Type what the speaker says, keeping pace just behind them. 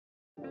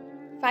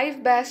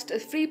5 best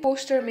free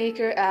poster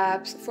maker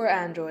apps for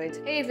Android.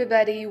 Hey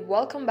everybody,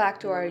 welcome back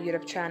to our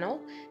YouTube channel.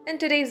 In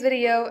today's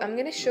video, I'm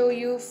going to show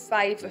you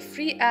 5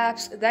 free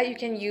apps that you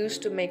can use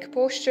to make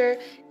poster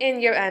in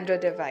your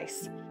Android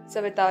device.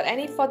 So without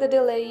any further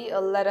delay,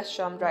 let us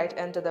jump right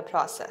into the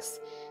process.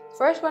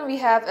 First one we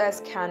have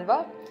is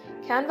Canva.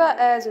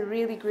 Canva is a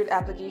really great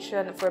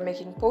application for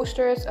making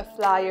posters or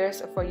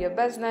flyers for your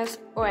business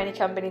or any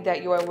company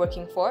that you are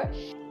working for.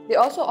 They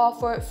also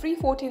offer free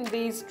 14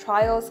 days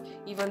trials.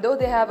 Even though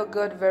they have a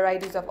good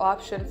varieties of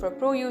options for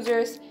pro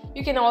users,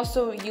 you can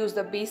also use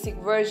the basic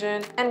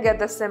version and get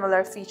the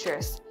similar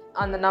features.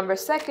 On the number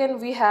 2,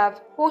 we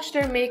have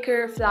Poster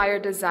Maker Flyer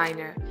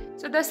Designer.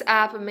 So this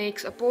app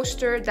makes a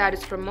poster that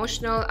is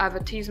promotional,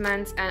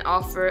 advertisements, and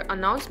offer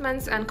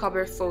announcements and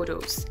cover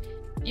photos.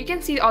 You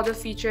can see all the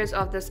features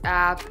of this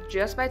app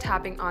just by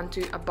tapping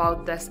onto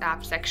About This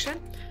App section.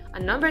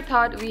 On number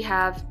 3, we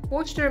have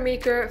Poster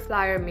Maker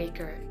Flyer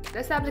Maker.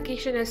 This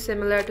application is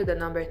similar to the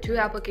number 2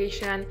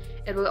 application.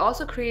 It will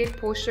also create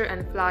poster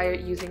and flyer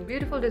using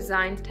beautiful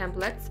designed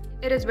templates.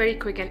 It is very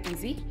quick and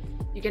easy.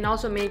 You can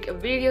also make a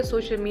video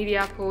social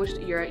media post,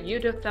 your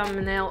YouTube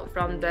thumbnail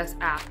from this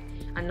app.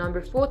 On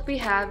number 4, we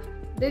have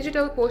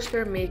Digital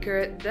Poster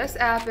Maker. This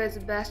app is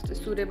best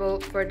suitable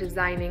for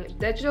designing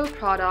digital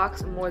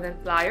products more than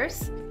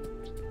flyers.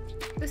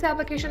 This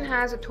application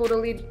has a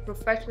totally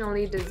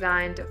professionally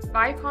designed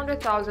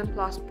 500,000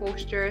 plus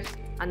posters.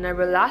 And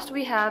number last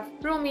we have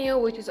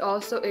Promeo, which is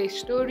also a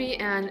story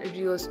and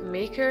reels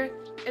maker.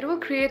 It will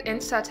create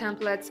Insta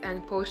templates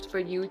and post for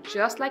you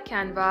just like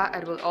Canva.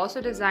 It will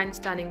also design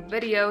stunning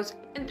videos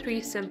in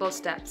 3 simple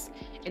steps.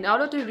 In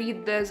order to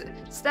read these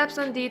steps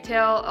in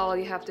detail, all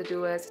you have to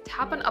do is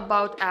tap on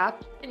About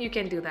App and you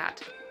can do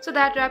that. So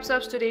that wraps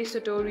up today's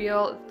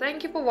tutorial.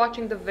 Thank you for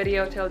watching the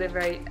video till the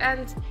very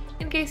end.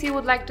 In case you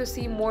would like to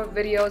see more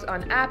videos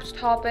on apps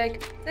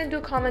topic, then do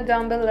comment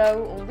down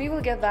below and we will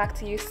get back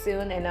to you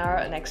soon in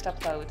our next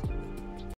upload.